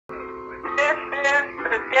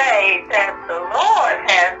the day that the Lord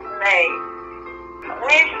has made.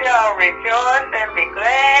 We shall rejoice and be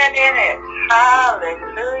glad in it.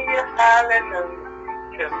 Hallelujah, hallelujah.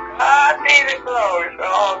 To God be the glory for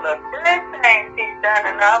all the good things He's done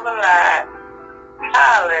in our lives.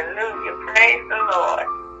 Hallelujah, praise the Lord.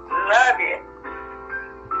 Love you.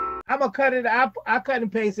 I'm gonna cut it. I cut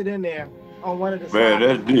and paste it in there on one of the Man,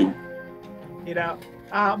 slides. that's deep. You know,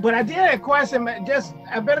 but I did have a question.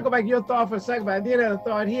 I better go back to your thought for a second. But I did have a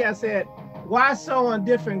thought here. I said, why sow on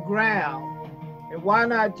different ground, and why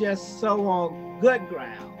not just sow on good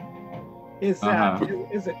ground? It's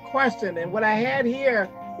a question. And what I had here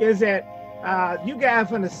is that you guys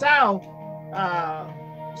from the South,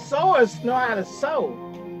 sowers know how to sow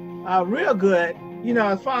real good. You know,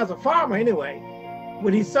 as far as a farmer anyway.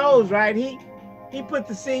 When he sows, right, he put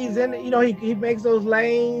the seeds in, you know, he makes those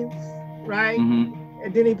lanes, right? Mm-hmm.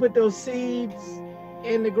 And then he put those seeds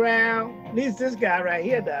in the ground. At least this guy right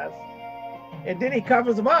here does. And then he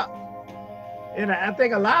covers them up. And I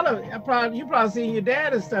think a lot of, you probably seen your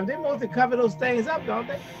dad and stuff, they mostly cover those things up, don't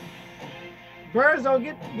they? Birds don't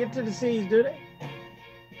get to the seeds, do they?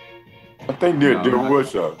 I think there's different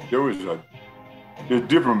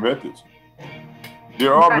methods.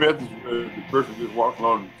 There are methods where the person just walks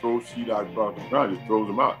along and throws seed out across the ground, just throws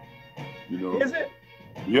them out. You know? Is it?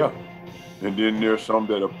 Yeah. And then there's some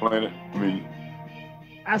that are planted. I mean,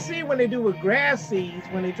 I see when they do with grass seeds,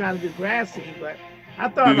 when they're trying to do grass seeds, but I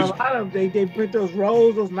thought a lot of them, they put those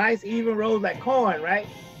rows, those nice even rows like corn, right?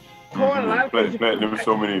 Corn, a lot of plant them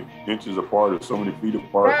so many inches apart or so many feet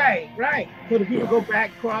apart. Right. So the people go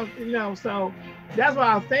back across, you know, so that's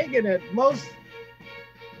why I'm thinking that most,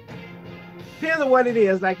 depends on what it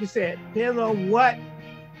is, like you said, depends on what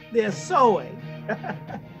they're sowing.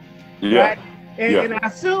 Right? And I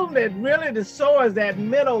assume that really the sower is that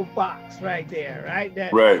middle box right there, right?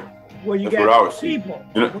 Where you got people.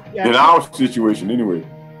 In our situation anyway.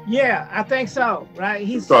 Yeah, I think so, right?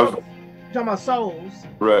 He's talking about souls.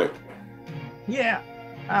 Right. Yeah.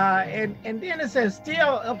 And then it says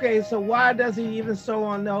still, okay, so why does he even sow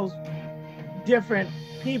on those different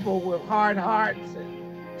people with hard hearts and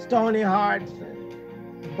stony hearts and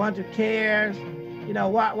a bunch of cares? You know,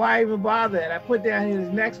 why even bother it? I put down here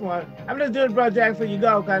this next one. I'm just doing it, Brother Jack, before you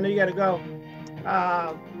go, because I know you got to go.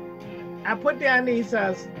 I put down these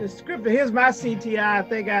the scripture. Here's my CTI. I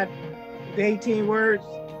think I the 18 words.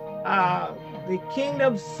 The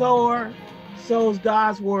kingdom sower sows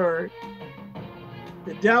God's word.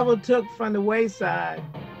 The devil took from the wayside,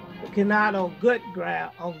 but cannot on good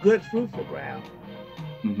ground, on good fruitful ground.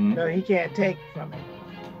 Mm-hmm. So he can't take from it.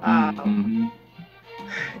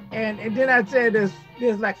 And then I said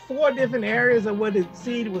there's like 4 different areas of where the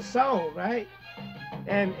seed was sown, right?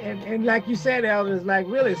 And like you said, Elder, it's like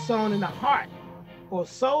really sown in the heart or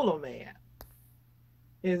soul of man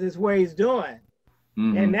is where he's doing.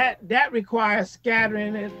 Mm-hmm. And that requires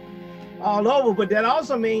scattering it all over, but that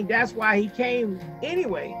also means that's why he came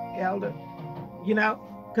anyway, Elder. You know,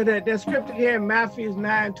 because there's scripture here in Matthew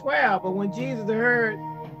 9:12, but when Jesus heard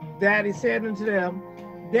that, he said unto them,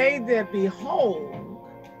 they that behold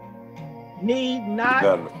need not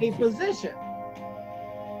a physician,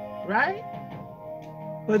 right?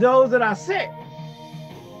 For those that are sick.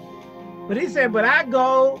 But he said, but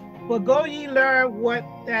go ye learn what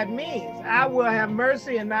that means. I will have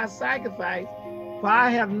mercy and not sacrifice, for I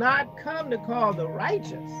have not come to call the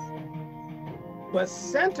righteous, but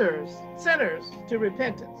sinners to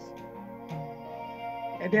repentance.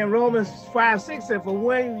 And then Romans 5:6 said, for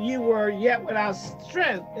when you were yet without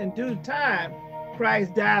strength, in due time,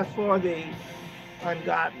 Christ died for the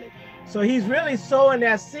ungodly. So he's really sowing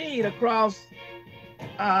that seed across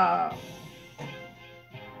the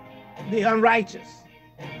unrighteous.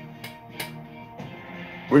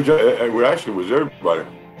 Which actually was everybody.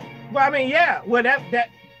 Well, I mean, yeah. Well, that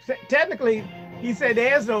technically, he said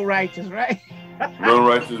there is no righteous, right? No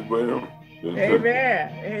righteous, but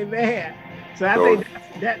Amen. So I think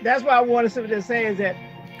that's why I wanted something to say is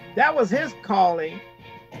that was his calling.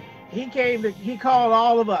 He called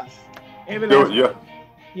all of us. You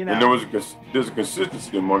know. And there's a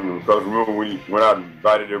consistency among them, because remember when he went out and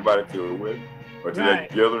invited everybody to a wedding or to that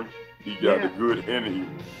gathering, he got the good and the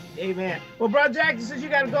evil. Amen. Well, Brother Jackson, since you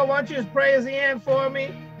got to go, why don't you just pray us in for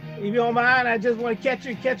me? If you don't mind, I just want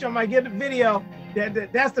to catch on my video.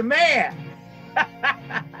 That's the man.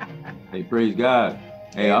 Hey, praise God.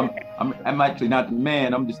 Hey, I'm actually not the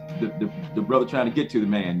man. I'm just the brother trying to get to the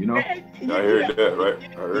man, you know? I heard that, right?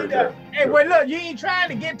 I heard that. Hey, well, look, you ain't trying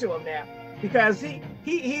to get to him now, because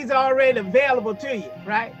he's already available to you,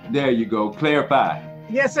 right? There you go. Clarify.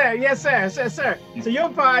 Yes, sir. Yes, sir. So your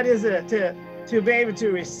part is to be able to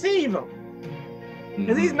receive him.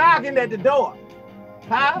 Because he's knocking at the door.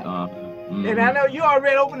 Huh? And I know you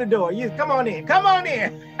already opened the door. You come on in. Come on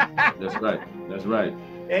in. That's right. That's right.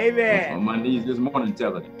 Amen. On my knees this morning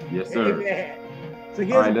telling it. Yes, sir. Amen. So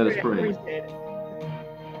all right, let us pray. Appreciate it.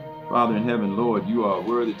 Father in heaven, Lord, you are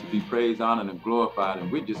worthy to be praised, honored, and glorified. And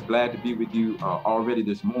we're just glad to be with you already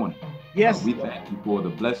this morning. Yes. We thank you for the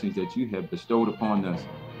blessings that you have bestowed upon us.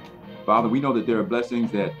 Father, we know that there are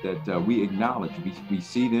blessings that we acknowledge. We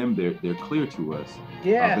see them, they're clear to us.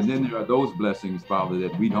 Yes. But then there are those blessings, Father,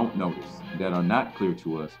 that we don't notice, that are not clear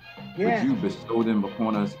to us. Yes. But you bestow them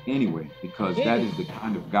upon us anyway, because that is the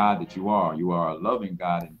kind of God that you are. You are a loving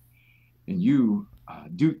God, and you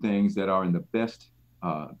do things that are in the best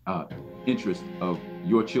interest of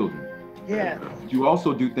your children. Yeah. You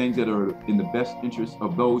also do things that are in the best interest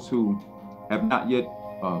of those who have not yet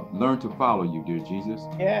learned to follow you, dear Jesus.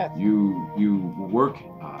 Yes. You work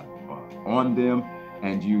on them,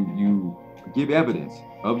 and you give evidence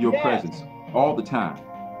of your presence all the time.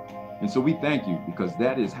 And so we thank you, because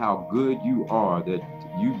that is how good you are, that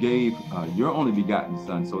you gave your only begotten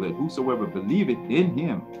Son, so that whosoever believeth in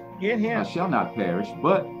him shall not perish,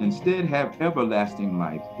 but instead have everlasting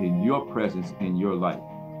life in your presence, in your life.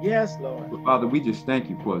 Yes, Lord. So, Father, we just thank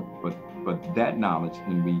you for that knowledge,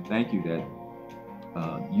 and we thank you that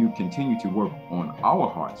you continue to work on our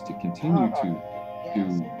hearts, to continue to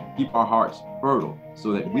keep our hearts fertile,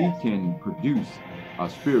 so that we can produce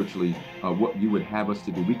spiritually what you would have us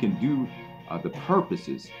to do. We can do the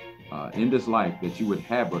purposes in this life that you would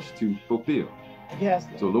have us to fulfill. Yes.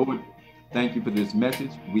 So, Lord, thank you for this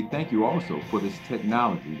message. We thank you also for this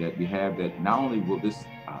technology that we have, that not only will this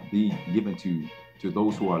be given to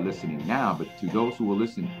those who are listening now, but to those who will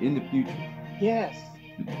listen in the future. Yes.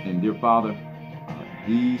 And dear Father,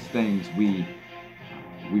 these things we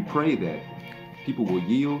pray that people will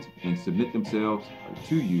yield and submit themselves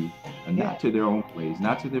to you, and not to their own ways,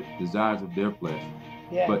 not to the desires of their flesh,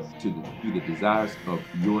 but to the desires of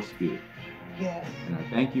your spirit. Yes. And I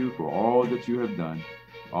thank you for all that you have done,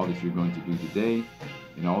 all that you're going to do today,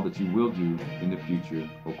 and all that you will do in the future,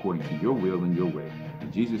 according to your will and your way.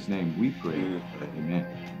 In Jesus' name we pray. Amen.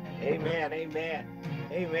 Amen. Amen.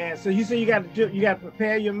 Amen. So you say you got to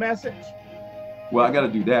prepare your message? Well, I got to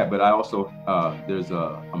do that, but I also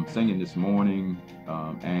I'm singing this morning,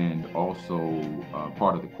 and also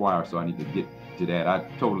part of the choir, so I need to get to that. I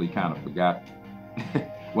totally kind of forgot.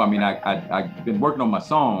 Well, I mean, I've been working on my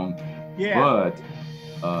song, but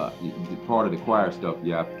part of the choir stuff,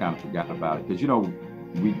 I kind of forgot about it, because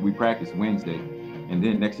we practice Wednesday, and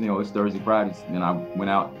then next thing you know, it's Thursday, Friday, and I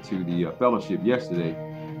went out to the fellowship yesterday.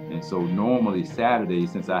 And so normally Saturday,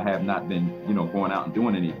 since I have not been, going out and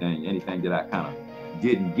doing anything that I kind of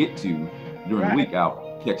didn't get to during the week,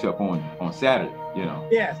 I'll catch up on Saturday,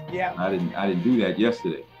 Yes, yeah. I didn't do that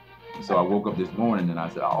yesterday. So I woke up this morning and I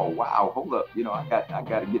said, oh wow, hold up, I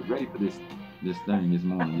got to get ready for this thing this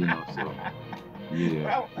morning, so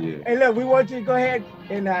yeah. Hey, look, we want you to go ahead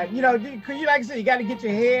and cause you, like I said, you got to get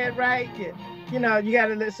your head right. You got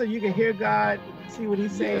to so you can hear God, see what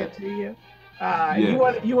He's saying to you.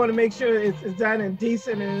 You want to make sure it's done in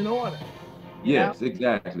decent and in order. Yes,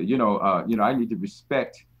 exactly. I need to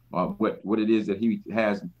respect what it is that He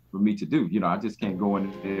has for me to do. I just can't go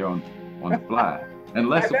in there on the fly,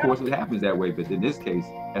 unless of course it happens that way. But in this case,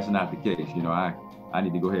 that's not the case. I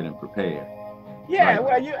need to go ahead and prepare. Yeah,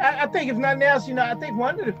 right. Well, I think if nothing else, I think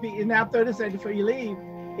one of the feet, and I'll throw this at you before you leave,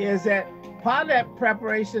 is that part of that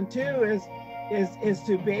preparation too is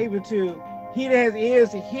to be able to, he that has ears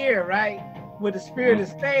to hear, right? What the Spirit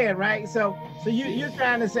is saying, right? So you're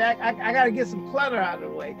trying to say, I got to get some clutter out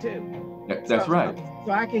of the way too. That's right.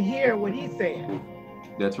 So I can hear what He's saying.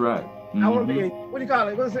 That's right. I want to be what do you call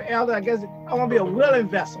it? What's the elder? I guess I want to be a willing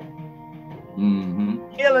vessel.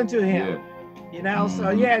 Yielding to Him.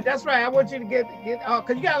 So that's right. I want you to get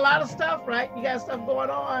because you got a lot of stuff, right? You got stuff going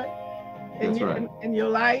on in your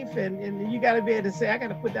life, and you got to be able to say, I got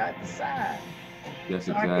to put that aside. That's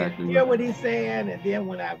so exactly I can hear what He's saying, and then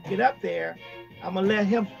when I get up there, I'm gonna let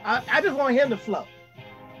Him. I just want Him to flow.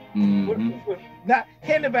 Not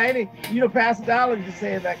hindered by any. Pastor Dollar just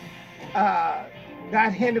said like,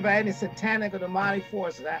 not hindered by any satanic or demonic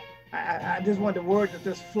forces. I just want the word to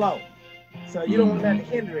just flow. So you don't want that to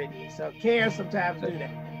hinder you. So care sometimes do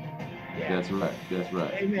that. Yeah. That's right. That's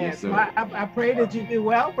right. Amen. Yes, so I pray that you do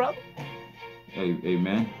well, brother. Hey,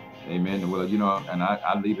 amen. Amen. Well, and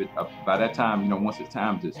I leave it up by that time, once it's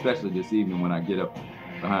time to, especially this evening when I get up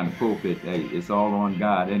behind the pulpit, hey, it's all on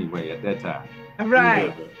God anyway at that time.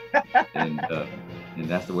 Right. And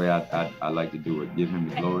that's the way I like to do it. Give Him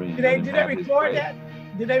the glory. Do they record that?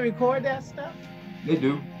 Do they record that stuff? They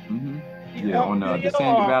do. On the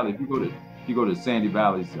Sandy Valley. If you go to if you go to Sandy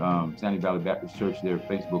Valley Baptist Church, their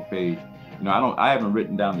Facebook page, you know, I haven't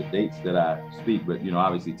written down the dates that I speak, but you know,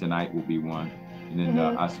 obviously tonight will be one, and then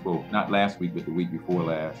I spoke not last week, but the week before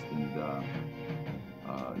last, and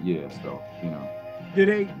yeah, so you know.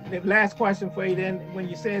 The last question for you then, when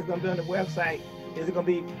you say it's going to be on the website, is it going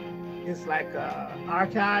to be, it's like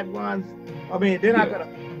archived ones? I mean, they're not going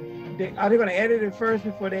to, are they going to edit it first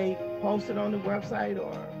before they post it on the website,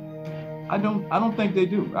 or? I don't think they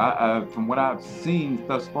do. From what I've seen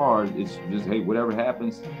thus far, it's just, hey, whatever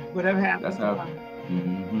happens. Whatever happens. That's how.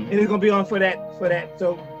 It is going to be on for that.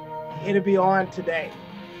 So it'll be on today,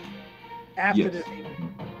 after this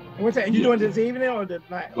evening. What's that? You doing this evening or the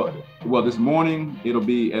night? Well, this morning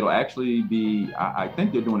it'll actually be. I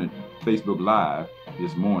think they're doing it Facebook Live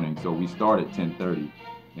this morning. So we start at 10:30,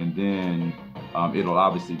 and then it'll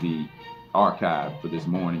obviously be archived for this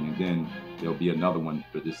morning, and then there'll be another one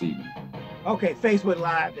for this evening. Okay, Facebook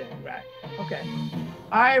Live then, right? Okay.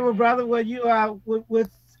 All right, well, brother, well, you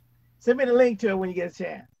send me the link to it when you get a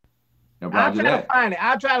chance. Yeah, I'll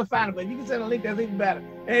try to find it, but you can send a link, that's even better.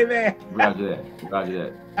 Amen. Roger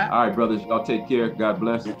that. All right, brothers, y'all take care. God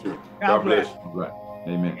bless. You too. God bless. All right.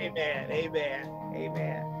 Amen.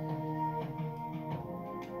 Amen.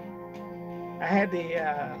 I had the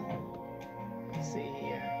let's see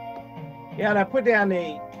here. Yeah, and I put down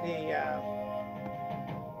they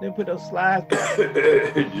put those slides back.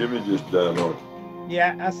 Jimmy just died on.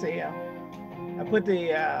 Yeah, I see him. I put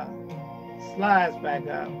the slides back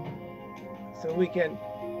up so we can.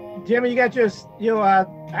 Jimmy, you got your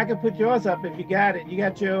I can put yours up if you got it. You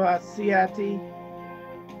got your CIT.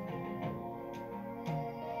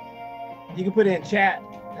 You can put it in chat.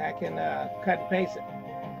 I can cut and paste it.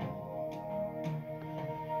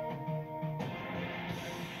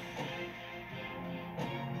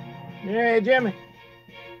 Yeah, Jimmy.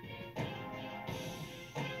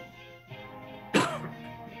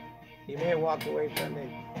 He may have walked away from it.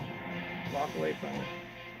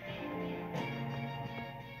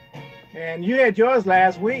 And you had yours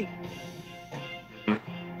last week.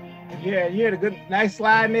 Yeah, you had a nice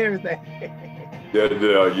slide and everything. Yeah.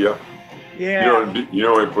 You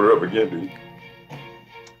don't put it up again, do you?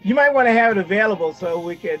 You might want to have it available so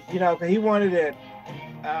we could, because he wanted to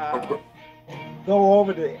go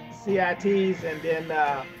over the CITs, and then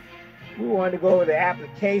we wanted to go over the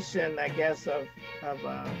application, I guess, of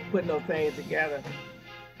putting those things together.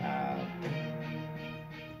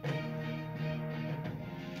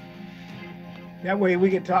 That way we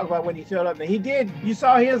can talk about when he showed up. And he did. You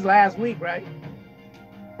saw his last week, right?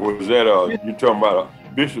 Was that you talking about a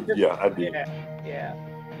bishop? Yeah, I did. Yeah.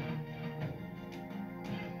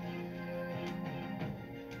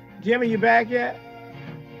 Jimmy, you back yet?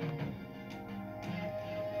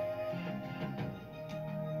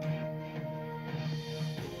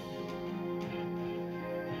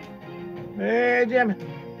 Hey, Jimmy.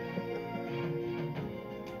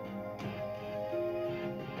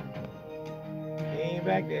 He ain't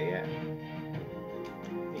back there yet.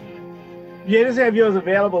 Yeah, just have yours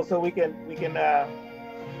available so we can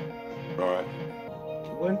all right.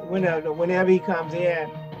 Whenever he comes in,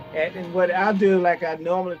 and what I'll do, like I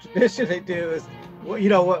normally traditionally do, is what he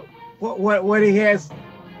has,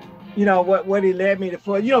 what he led me to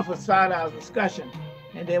for start our discussion,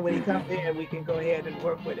 and then when he comes in, we can go ahead and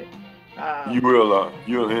work with it.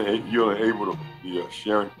 You'll able to be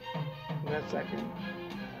sharing. 1 second.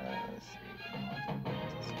 Let's see.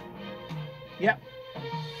 Yep.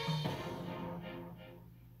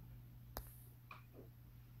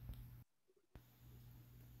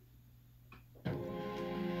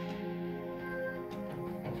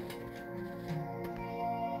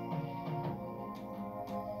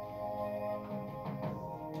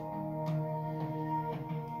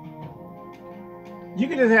 You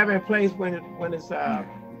can just have it in place when it's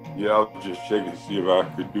Yeah, I was just checking to see if I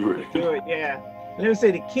could do it. Do it, yeah. Let me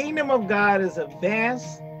say, the kingdom of God is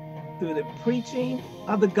advanced through the preaching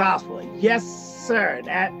of the gospel. Yes, sir,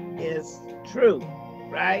 that is true,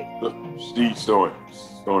 right? Seed sowing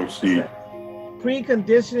seed.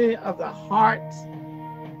 Preconditioning of the hearts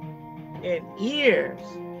and ears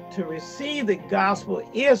to receive the gospel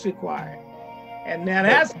is required. And now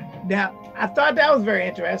I thought that was very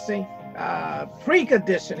interesting.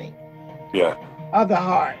 Preconditioning of the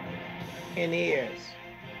heart and ears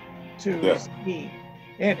to receive,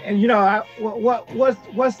 and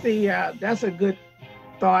what's the that's a good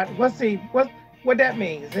thought. What that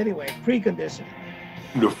means anyway? Preconditioning.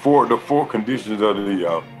 The four conditions of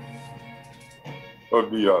the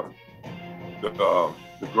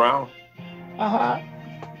ground.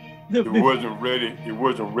 It wasn't ready. It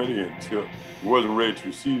wasn't ready to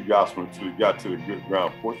receive gospel until it got to the good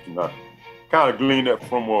ground portion. Now, kind of gleaned that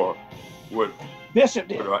from what Bishop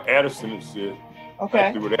did. Addison had said. Okay.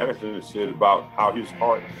 Actually, what Addison had said about how his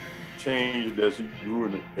heart changed as he grew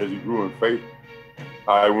in faith.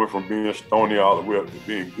 How he went from being stony all the way up to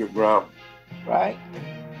being good ground. Right.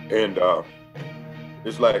 And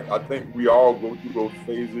it's like, I think we all go through those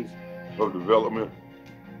phases of development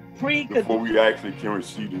before we actually can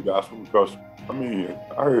receive the gospel. Because, I mean,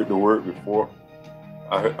 I heard the word before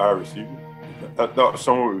I received it. I thought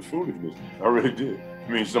some of it was foolishness. I really did.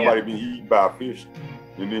 I mean, somebody being eaten by a fish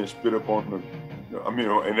and then spit up on the, I mean,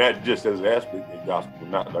 and that just as an aspect of the gospel,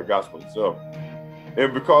 not the gospel itself.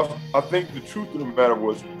 And because I think the truth of the matter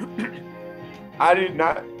was, I did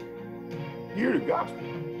not hear the gospel.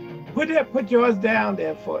 Put yours down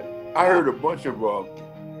there for it. I heard a bunch of, I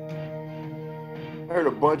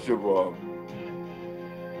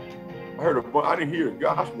didn't hear the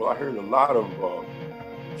gospel. I heard a lot of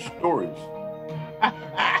stories.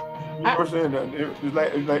 You know what I'm saying?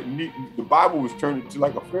 It's like the Bible was turned into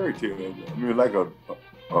like a fairy tale. I mean, like a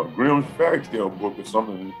Grimm's fairy tale book or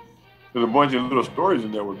something. There's a bunch of little stories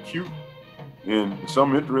in there were cute and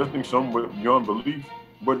some interesting, some beyond belief.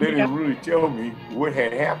 But they didn't really tell me what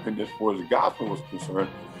had happened as far as the gospel was concerned.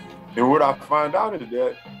 And what I find out is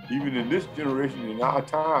that even in this generation, in our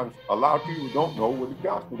times, a lot of people don't know what the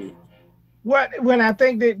gospel is. When I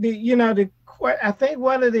think that I think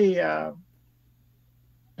one of the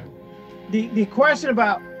question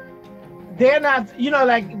about they're not,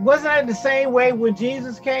 like, wasn't that the same way when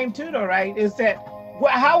Jesus came too, though, right? Is that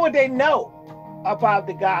how would they know about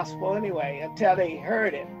the gospel anyway until they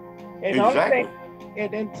heard it? And exactly.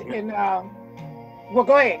 Well,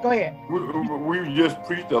 go ahead. We just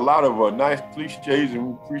preached a lot of nice cliches, and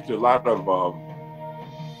we preached a lot of,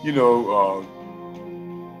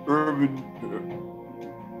 urban,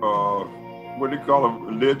 what they call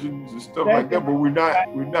them, legends and stuff like that. But we're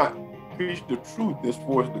not preach the truth as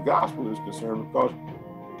far as the gospel is concerned. Because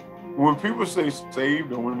when people say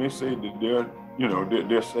saved, and when they say that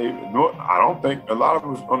they're saved, no, I don't think a lot of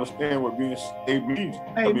us understand what being saved means.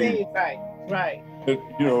 Right. And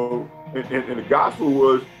the gospel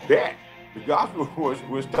was that. The gospel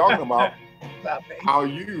was talking about how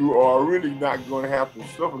you are really not going to have to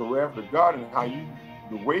suffer the wrath of God, and how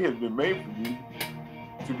the way has been made for you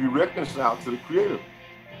to be reconciled to the Creator.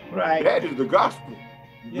 Right. That is the gospel.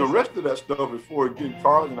 Yes. The rest of that stuff, as far as getting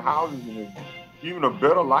cars and houses and even a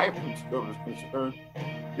better life and stuff is concerned,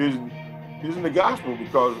 isn't the gospel,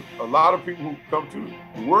 because a lot of people who come to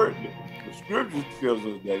the word, the scriptures tells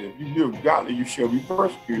us that if you live godly, you shall be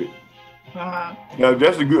persecuted. Now,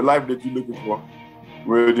 that's a good life that you're looking for.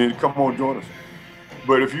 Well, then come on, join us.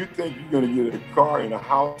 But if you think you're going to get a car and a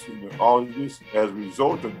house and all of this as a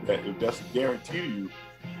result of that, if that's a guarantee to you,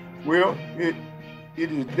 well, it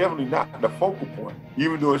is definitely not the focal point.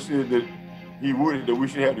 Even though it says that that we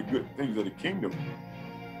should have the good things of the kingdom.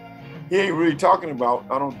 He ain't really talking about,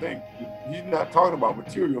 I don't think, he's not talking about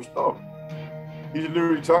material stuff. He's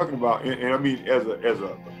literally talking about, and I mean, as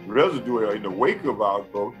a residue in the wake of our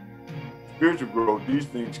growth, spiritual growth, these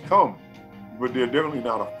things come, but they're definitely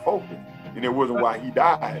not a focus. And it wasn't why he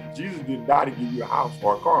died. Jesus didn't die to give you a house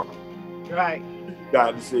or a car. Right. He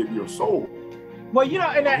died to save your soul. Well,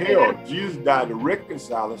 Jesus died to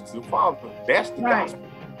reconcile us to the Father. That's the gospel.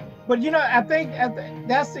 But I think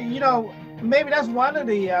that's maybe that's one of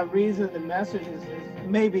the reasons the message is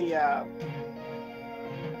maybe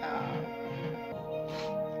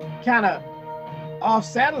kind of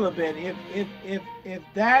offset a little bit. If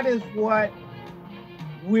that is what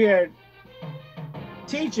we're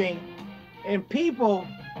teaching, and people,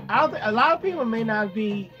 a lot of people may not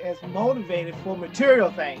be as motivated for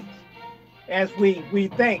material things as we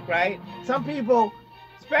think, right? Some people,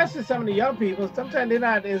 especially some of the young people, sometimes they're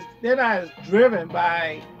not as driven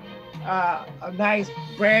by a nice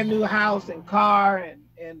brand new house and car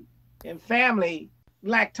and family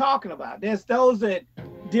like talking about. There's those that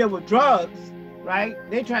deal with drugs, right?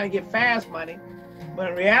 They're trying to get fast money, but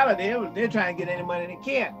in reality, they're trying to get any money they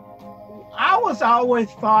can. I was always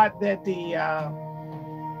thought that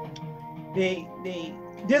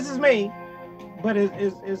this is me, but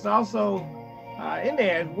it's also in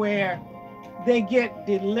there where they get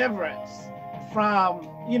deliverance from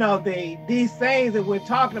these things that we're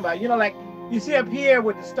talking about. Like you see up here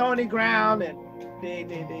with the stony ground and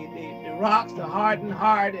the rocks, the hardened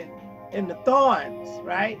heart, and the thorns,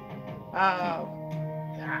 right?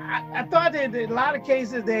 I thought that in a lot of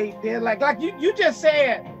cases they're like you just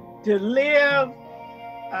said, to live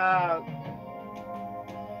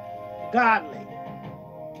godly.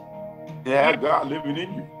 Yeah, God living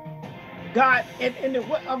in you. God, and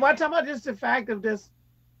what I'm talking about, just the fact of this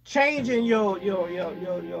changing your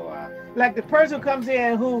like the person who comes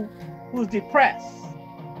in who's depressed,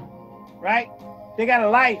 right? They got a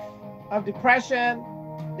life of depression.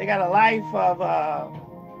 They got a life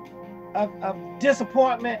of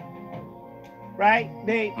disappointment, right?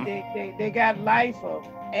 They got life of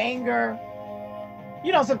anger.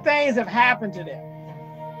 You know, some things have happened to them.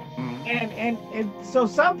 And so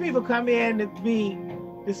some people come in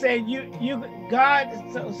to say God.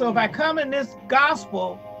 So if I come in this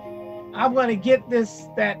gospel, I'm going to get that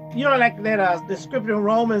like that the scripture in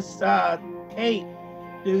Romans 8.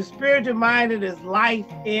 The spiritual minded is life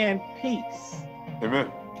and peace.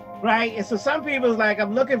 Amen. Right? And so some people is like,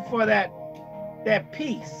 I'm looking for that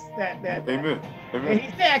peace. That Amen. Amen. And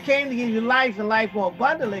he said, I came to give you life and life more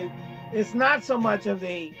abundantly. It's not so much of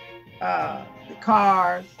the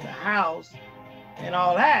cars, the house, and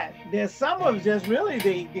all that. There's some of just really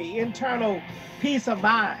the internal peace of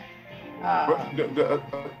mind.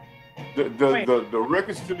 The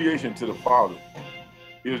reconciliation to the Father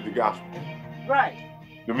is the gospel. Right.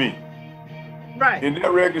 To me. Right. In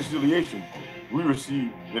that reconciliation, we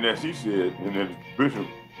receive, and as he said, and as Bishop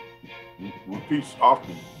repeats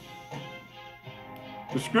often,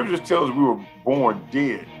 the scriptures tell us we were born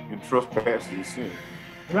dead in trespasses and sin.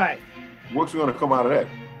 Right. What's going to come out of that?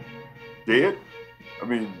 Dead? I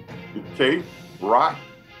mean, decay, rot,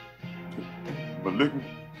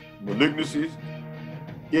 malignancies,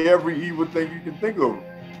 every evil thing you can think of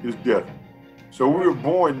is death. So we were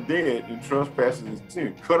born dead in trespasses and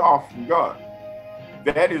sin, cut off from God.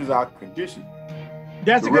 That is our condition.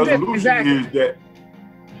 That's the a condition. resolution Exactly. is that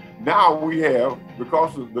now we have,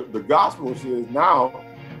 because of the gospel says now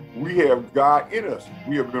we have God in us.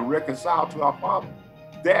 We have been reconciled to our Father.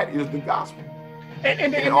 That is the gospel.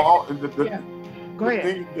 And all the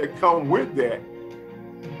things that come with that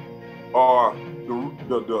are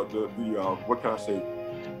what can I say?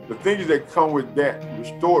 The things that come with that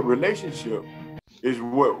restored relationship is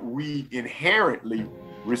what we inherently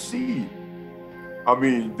receive. I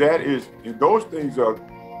mean, that is, and those things are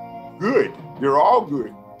good. They're all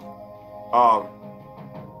good.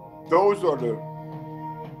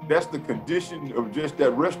 That's the condition of just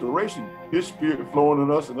that restoration. His spirit flowing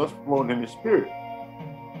in us and us flowing in his spirit.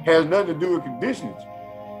 Has nothing to do with conditions.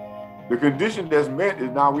 The condition that's met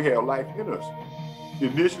is now we have life in us.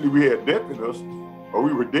 Initially we had death in us, or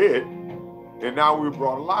we were dead, and now we're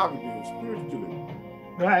brought alive again spiritually.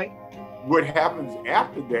 Right. What happens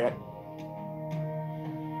after that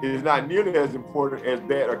is not nearly as important as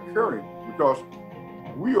that occurring, because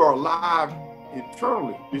we are alive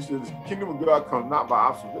internally. It says the kingdom of God comes not by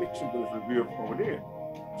observation, but it's revealed from within.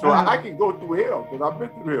 So I can go through hell, because I've been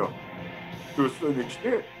through hell to a certain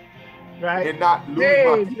extent, right, and not lose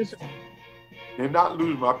my peace. And not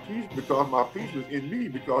lose my peace because my peace was in me,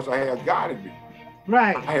 because I have God in me.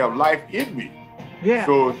 Right. I have life in me. Yeah.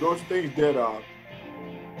 So those things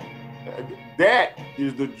that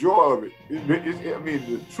is the joy of it. I mean,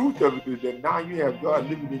 the truth of it is that now you have God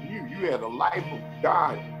living in you. You have the life of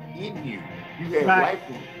God in you. You have life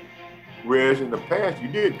in you. Whereas in the past you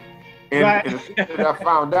didn't. And the thing that I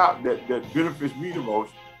found out that benefits me the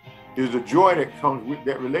most is the joy that comes with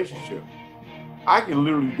that relationship. I can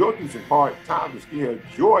literally go through some hard times and still have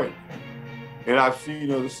joy. And I've seen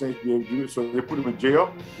other saints be able to do it. So they put them in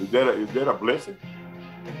jail. Is that a blessing?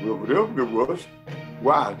 Well, for them it was.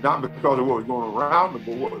 Why? Not because of what was going around them,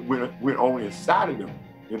 but what went on inside of them.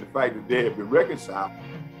 And the fact that they had been reconciled,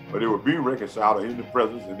 or they were being reconciled, or in the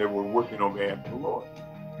presence, and they were working on behalf of the Lord.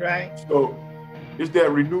 Right. So it's that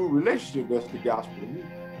renewed relationship that's the gospel to me.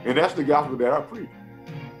 And that's the gospel that I preach.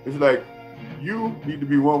 It's like, you need to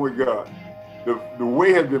be one with God. The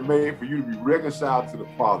way has been made for you to be reconciled to the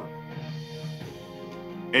Father.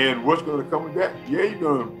 And what's going to come with that? Yeah, you're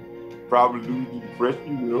going to probably lose the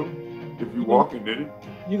depression. You will, if you walk in it.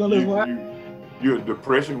 You're going to lose what? Your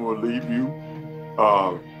depression will leave you.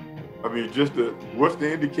 I mean, what's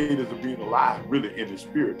the indicators of being alive, really, in the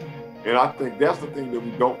spirit? And I think that's the thing that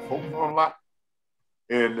we don't focus on a lot.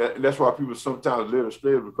 And that's why people sometimes led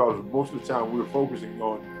astray, because most of the time we're focusing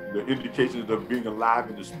on the indications of being alive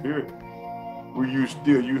in the spirit. We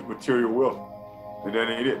still use material wealth, and that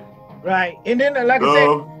ain't it. Right. And then, like love,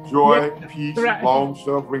 I said, joy, peace,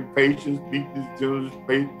 long-suffering, patience, meekness, gentleness,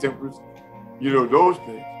 faith, temperance, those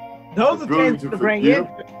things. Those are things to bring in.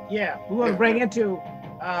 Yeah, we want to bring into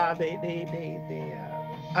our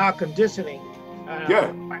conditioning.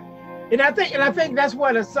 And I think that's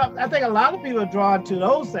what I think a lot of people are drawn to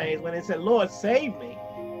those things when they say, Lord, save me.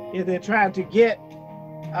 If they're trying to get,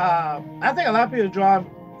 I think a lot of people are drawn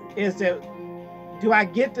is that, do I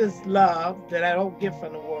get this love that I don't get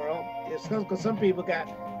from the world? It's because some people got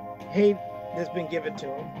hate that's been given to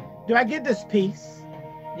them? Do I get this peace?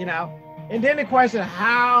 You know, and then the question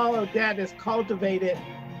how that is cultivated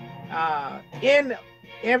in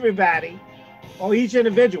everybody or each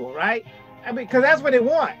individual, right? I mean, because that's what they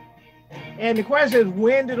want. And the question is,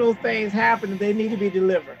 when do those things happen? They need to be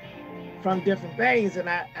delivered from different things. And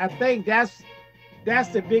I think that's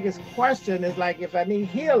the biggest question is like, if I need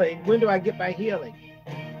healing, when do I get my healing?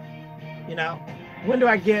 You know, when do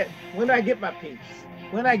I get my peace?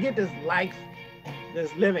 When I get this life,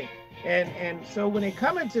 this living? And so when they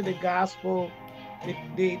come into the gospel,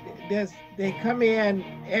 they come in,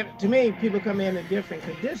 and to me, people come in different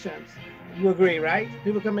conditions. You agree, right?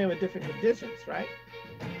 People come in with different conditions, right?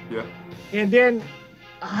 Yeah. And then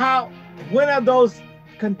when are those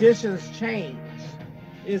conditions change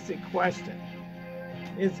is the question.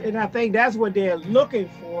 And I think that's what they're looking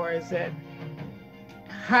for, is that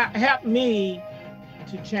help me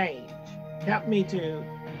to change, help me to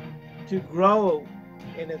grow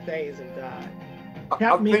in the things of God.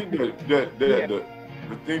 I think that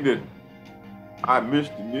the thing that I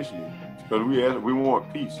missed initially is because we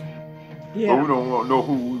want peace. Yeah. But we don't want to know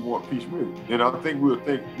who we want peace with. And I think we'll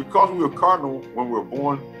think, because we're cardinal when we're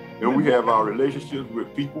born and we have our relationships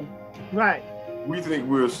with people, right? We think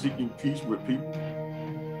we're seeking peace with people.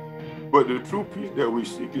 But the true peace that we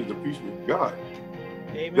seek is the peace with God.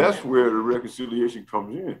 Amen. That's where the reconciliation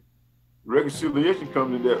comes in. Reconciliation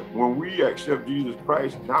comes in that when we accept Jesus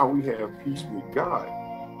Christ, now we have peace with God.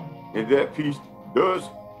 And that peace does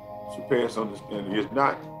surpass understanding. It's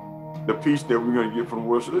not the peace that we're going to get from the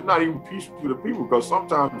world. So it's not even peace to the people, because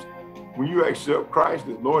sometimes when you accept Christ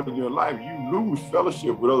as Lord in your life, you lose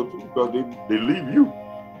fellowship with other people because they leave you.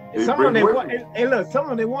 Someone they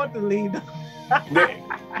want to leave.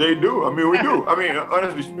 They do. I mean, we do. I mean,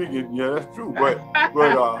 honestly speaking, yeah, that's true.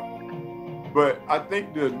 But I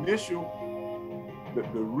think the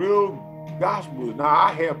real gospel is, now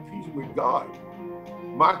I have peace with God.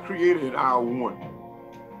 My Creator and I are one.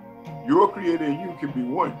 Your Creator and you can be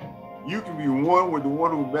one. You can be one with the one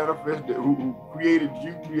who manifested, who created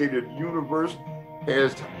you, created the universe,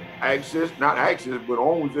 has access, not access, but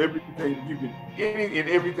owns everything that you can, and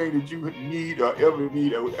everything that you need or ever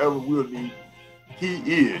will need, He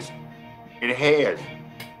is and has.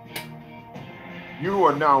 You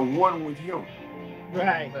are now one with Him.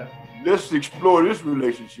 Right. Let's explore this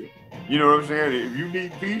relationship. You know what I'm saying? If you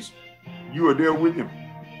need peace, you are there with Him.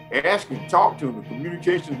 Ask Him, talk to Him. The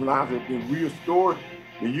communication lines have been restored,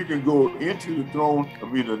 and you can go into the throne,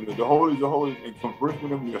 the holies of holies, and converse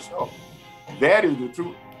with Him yourself. That is the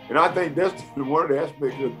truth. And I think that's one of the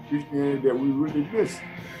aspects of Christianity that we really miss.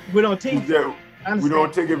 We don't teach that. We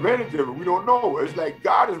don't take advantage of it. We don't know. It's like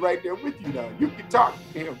God is right there with you now. You can talk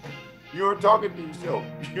to Him. You're talking to yourself.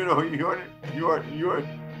 You know,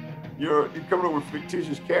 you're coming up with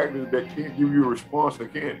fictitious characters that can't give you a response,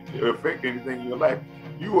 that can't affect anything in your life.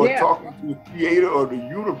 You are talking to the Creator of the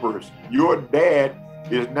universe. Your dad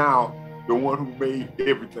is now the one who made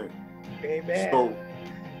everything. Amen. So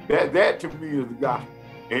that to me is the gospel.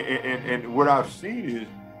 And what I've seen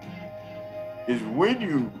is when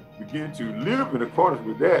you begin to live in accordance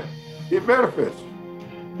with that, it manifests.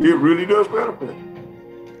 It really does manifest.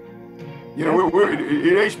 You know,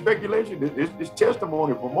 it ain't speculation. It's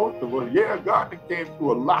testimony for most of us. Yeah, God came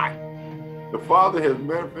through a lot. The Father has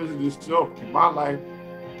manifested Himself in my life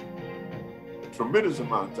a tremendous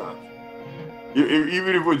amount of times.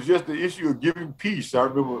 Even if it was just the issue of giving peace. I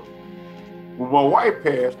remember when my wife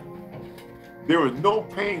passed, there was no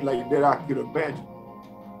pain like that I could imagine.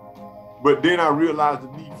 But then I realized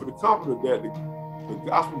the need for the comforter, that the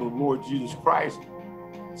gospel of the Lord Jesus Christ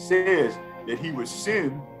says that He would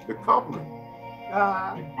send the comforter.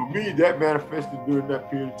 For me, that manifested during that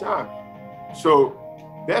period of time. So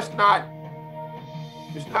it's not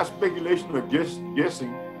speculation or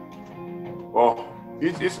guessing. Or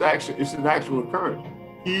it's an actual occurrence.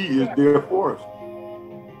 He is there for us.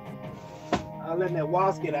 I'll let that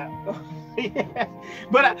wasp get out. Yeah.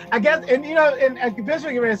 But I guess, and you know, and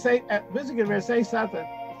Bishop can say something.